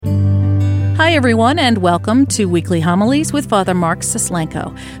Hi, everyone, and welcome to Weekly Homilies with Father Mark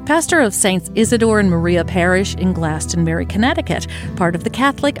Sislenko, pastor of Saints Isidore and Maria Parish in Glastonbury, Connecticut, part of the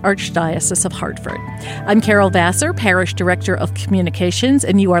Catholic Archdiocese of Hartford. I'm Carol Vassar, Parish Director of Communications,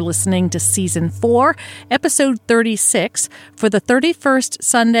 and you are listening to Season 4, Episode 36, for the 31st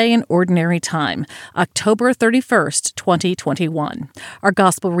Sunday in Ordinary Time, October 31st, 2021. Our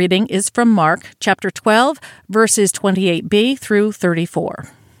Gospel reading is from Mark, chapter 12, verses 28b through 34.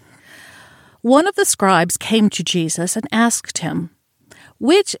 One of the scribes came to Jesus and asked him,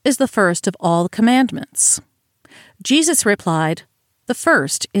 "Which is the first of all the commandments?" Jesus replied, "The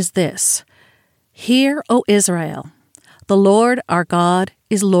first is this: Hear, O Israel, the Lord our God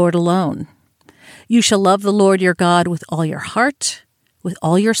is Lord alone. You shall love the Lord your God with all your heart, with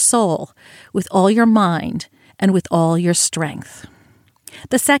all your soul, with all your mind, and with all your strength.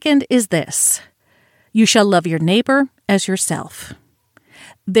 The second is this: You shall love your neighbor as yourself.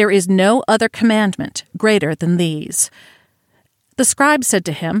 There is no other commandment greater than these." The scribe said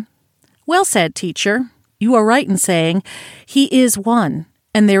to him, "Well said, teacher. You are right in saying, He is one,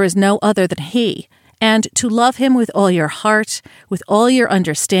 and there is no other than He, and to love Him with all your heart, with all your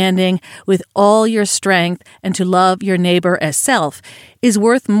understanding, with all your strength, and to love your neighbor as self is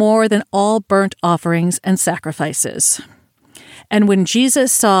worth more than all burnt offerings and sacrifices." And when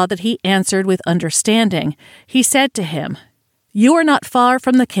Jesus saw that he answered with understanding, he said to him, "You are not far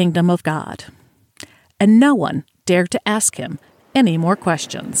from the kingdom of God." And no one dared to ask him any more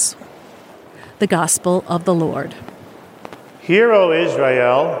questions. The Gospel of the Lord. Hear, O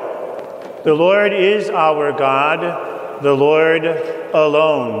Israel, the Lord is our God, the Lord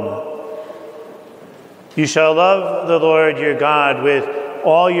alone. You shall love the Lord your God with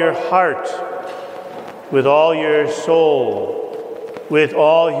all your heart, with all your soul, with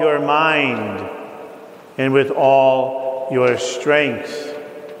all your mind, and with all your strength.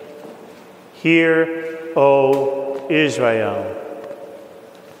 Hear, O Israel.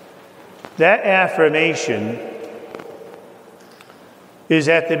 That affirmation is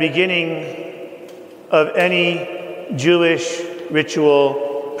at the beginning of any Jewish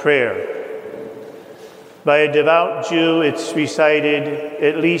ritual prayer. By a devout Jew, it's recited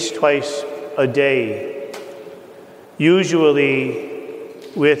at least twice a day, usually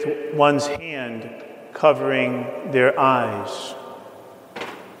with one's hand covering their eyes.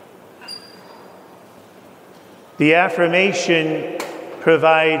 The affirmation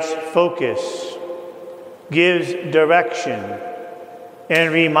provides focus, gives direction,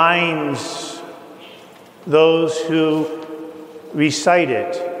 and reminds those who recite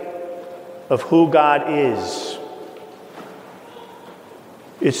it of who God is.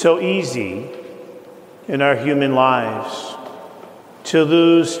 It's so easy in our human lives to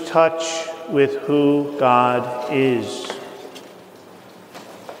lose touch with who God is.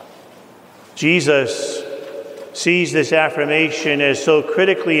 Jesus sees this affirmation as so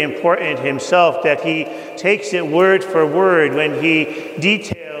critically important himself that he takes it word for word when he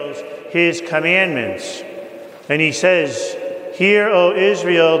details his commandments. And he says, "Hear, O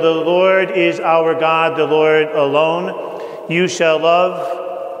Israel, the Lord is our God, the Lord alone. You shall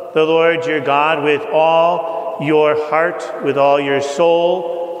love the Lord your God with all your heart, with all your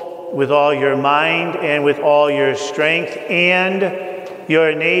soul, with all your mind, and with all your strength, and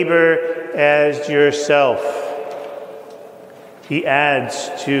your neighbor as yourself." He adds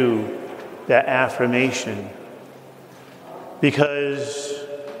to that affirmation because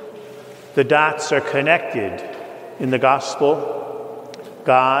the dots are connected in the gospel.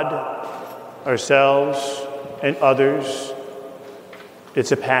 God, ourselves, and others.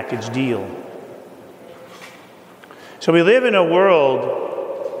 It's a package deal. So we live in a world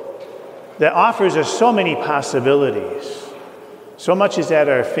that offers us so many possibilities. So much is at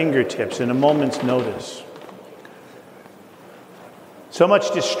our fingertips in a moment's notice. So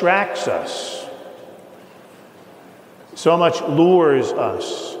much distracts us. So much lures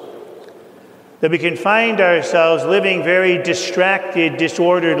us that we can find ourselves living very distracted,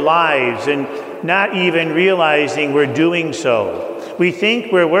 disordered lives and not even realizing we're doing so. We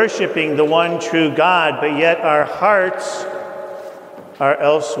think we're worshiping the one true God, but yet our hearts are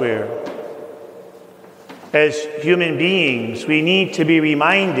elsewhere. As human beings, we need to be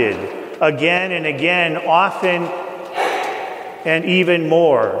reminded again and again, often and even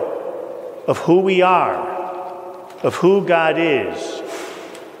more, of who we are, of who God is,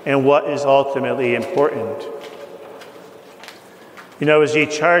 and what is ultimately important. You know, as we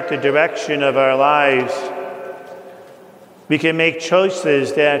chart the direction of our lives, we can make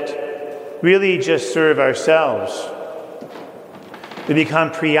choices that really just serve ourselves. We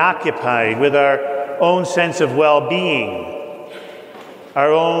become preoccupied with our own sense of well-being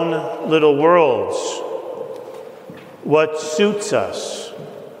our own little worlds, what suits us.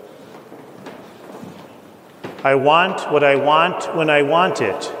 I want what I want when I want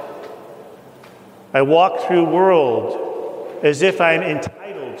it. I walk through world as if I'm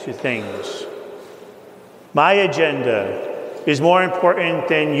entitled to things. My agenda is more important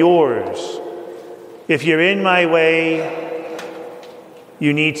than yours. If you're in my way,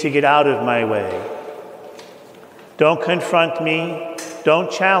 you need to get out of my way. Don't confront me.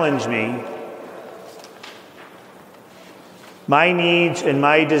 Don't challenge me. My needs and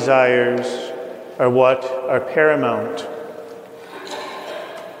my desires are what are paramount.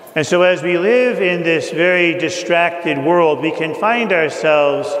 And so as we live in this very distracted world, we can find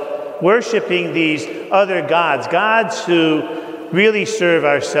ourselves worshiping these other gods, gods who really serve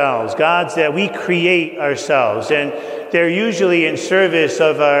ourselves, gods that we create ourselves, and they're usually in service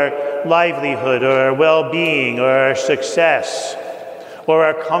of our livelihood or our well-being or our success or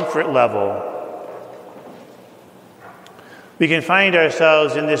our comfort level. We can find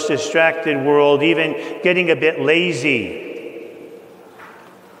ourselves in this distracted world even getting a bit lazy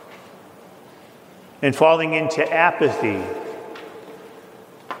and falling into apathy,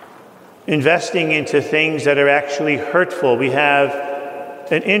 investing into things that are actually hurtful. We have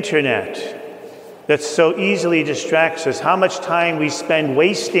an internet that so easily distracts us. How much time we spend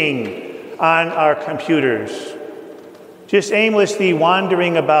wasting on our computers, just aimlessly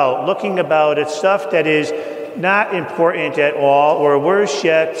wandering about, looking about at stuff that is not important at all, or worse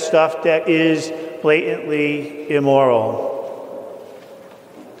yet, stuff that is blatantly immoral.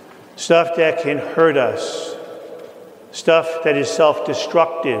 Stuff that can hurt us, stuff that is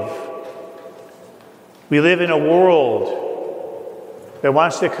self-destructive. We live in a world that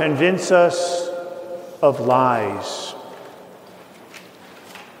wants to convince us of lies.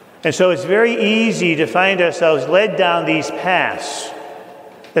 And so it's very easy to find ourselves led down these paths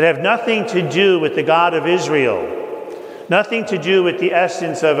that have nothing to do with the God of Israel, nothing to do with the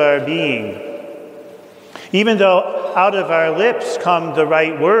essence of our being. Even though out of our lips come the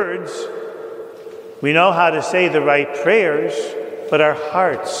right words, we know how to say the right prayers, but our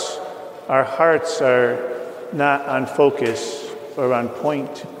hearts are not on focus or on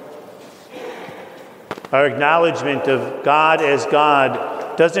point. Our acknowledgement of God as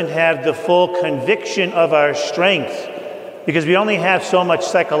God doesn't have the full conviction of our strength, because we only have so much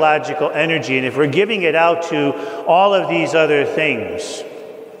psychological energy, and if we're giving it out to all of these other things,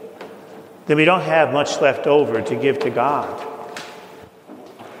 then we don't have much left over to give to God.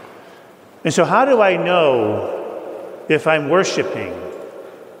 And so how do I know if I'm worshiping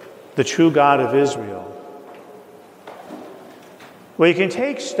the true God of Israel? Well, you can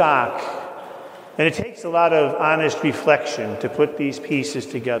take stock, and it takes a lot of honest reflection to put these pieces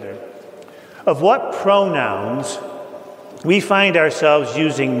together, of what pronouns we find ourselves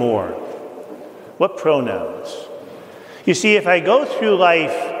using more. What pronouns? You see, if I go through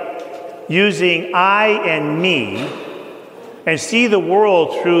life using I and me, and see the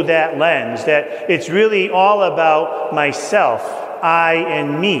world through that lens, that it's really all about myself, I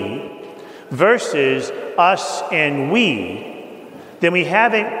and me, versus us and we, then we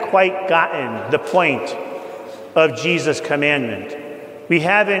haven't quite gotten the point of Jesus' commandment. We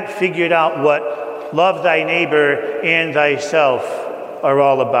haven't figured out what love thy neighbor and thyself are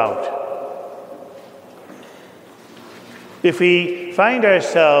all about. If we find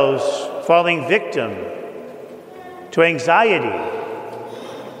ourselves falling victim to anxiety,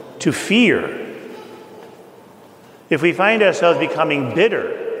 to fear, if we find ourselves becoming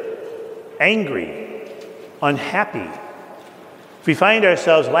bitter, angry, unhappy, if we find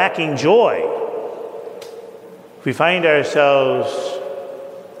ourselves lacking joy, if we find ourselves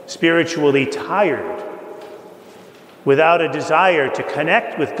spiritually tired, without a desire to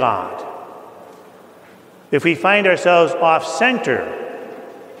connect with God, if we find ourselves off-center,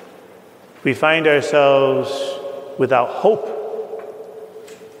 if we find ourselves without hope,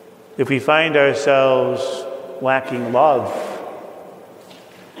 if we find ourselves lacking love,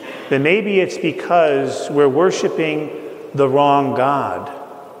 then maybe it's because we're worshiping the wrong God,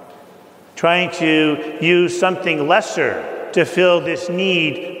 trying to use something lesser to fill this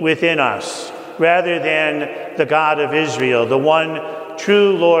need within us, rather than the God of Israel, the one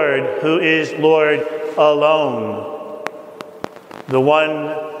true Lord who is Lord alone, the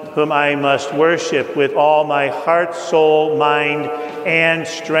one whom I must worship with all my heart, soul, mind, and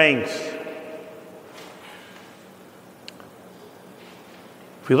strength.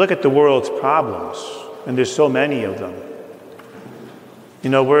 If we look at the world's problems, and there's so many of them,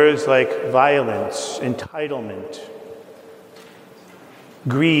 words like violence, entitlement,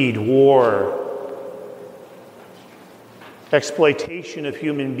 greed, war, exploitation of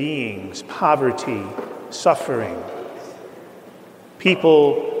human beings, poverty, suffering,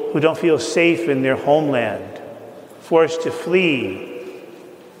 people who don't feel safe in their homeland, forced to flee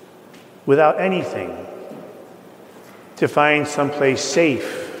without anything to find someplace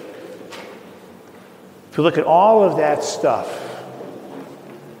safe. If you look at all of that stuff,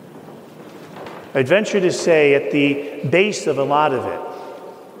 I'd venture to say at the base of a lot of it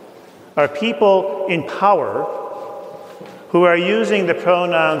are people in power who are using the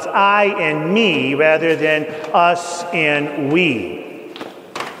pronouns I and me rather than us and we.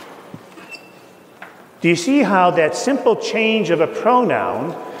 Do you see how that simple change of a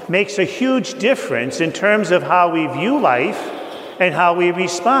pronoun makes a huge difference in terms of how we view life and how we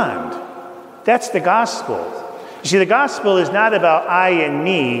respond? That's the gospel. You see, the gospel is not about I and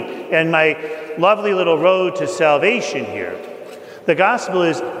me and my lovely little road to salvation here. The gospel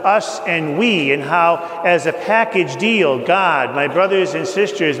is us and we, and how, as a package deal, God, my brothers and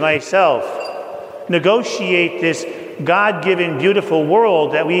sisters, myself, negotiate this God-given, beautiful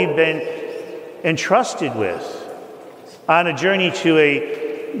world that we've been entrusted with on a journey to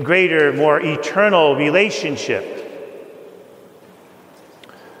a greater, more eternal relationship.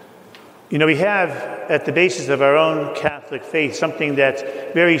 You know, we have at the basis of our own Catholic faith something that's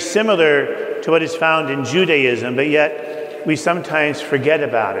very similar to what is found in Judaism, but yet we sometimes forget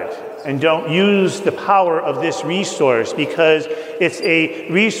about it and don't use the power of this resource because it's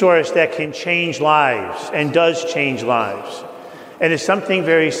a resource that can change lives and does change lives. And it's something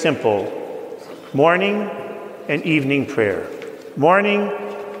very simple: morning and evening prayer. Morning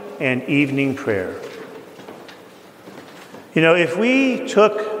and evening prayer. You know, if we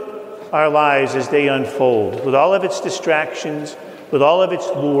took our lives as they unfold, with all of its distractions, with all of its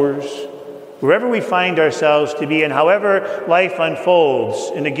lures, wherever we find ourselves to be, and however life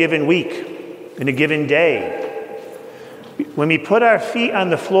unfolds in a given week, in a given day, when we put our feet on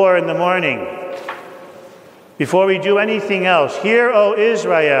the floor in the morning, before we do anything else, hear, O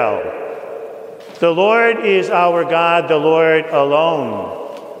Israel, the Lord is our God, the Lord alone.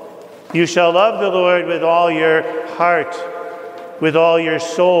 You shall love the Lord with all your heart, with all your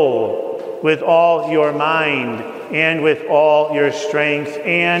soul, with all your mind, and with all your strength,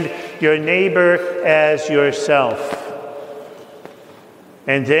 and your neighbor as yourself.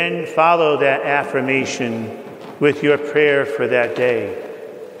 And then follow that affirmation with your prayer for that day.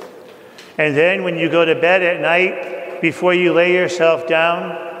 And then when you go to bed at night, before you lay yourself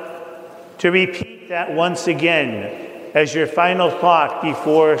down, to repeat that once again as your final thought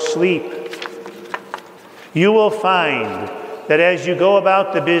before sleep. You will find that as you go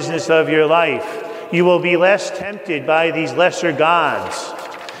about the business of your life, you will be less tempted by these lesser gods.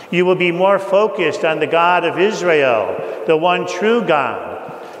 You will be more focused on the God of Israel, the one true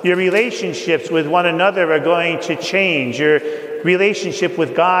God. Your relationships with one another are going to change. Your relationship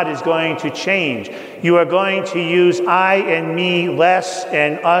with God is going to change. You are going to use I and me less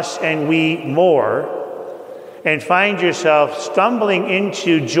and us and we more, and find yourself stumbling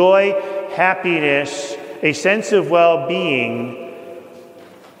into joy, happiness, a sense of well-being,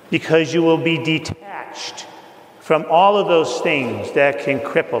 because you will be detached from all of those things that can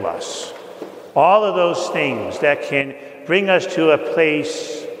cripple us, all of those things that can bring us to a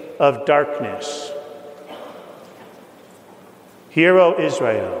place of darkness. Hear, O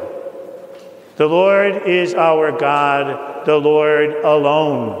Israel, the Lord is our God, the Lord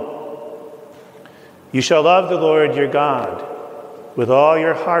alone. You shall love the Lord your God with all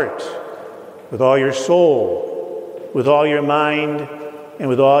your heart, with all your soul, with all your mind, and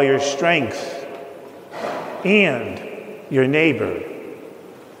with all your strength, and your neighbor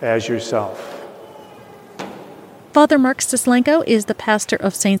as yourself. Father Mark Sislenko is the pastor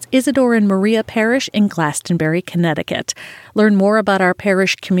of Saints Isidore and Maria Parish in Glastonbury, Connecticut. Learn more about our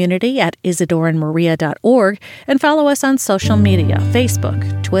parish community at isidoreandmaria.org and follow us on social media,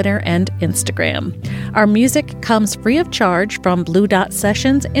 Facebook, Twitter, and Instagram. Our music comes free of charge from Blue Dot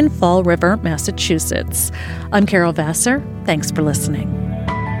Sessions in Fall River, Massachusetts. I'm Carol Vassar. Thanks for listening.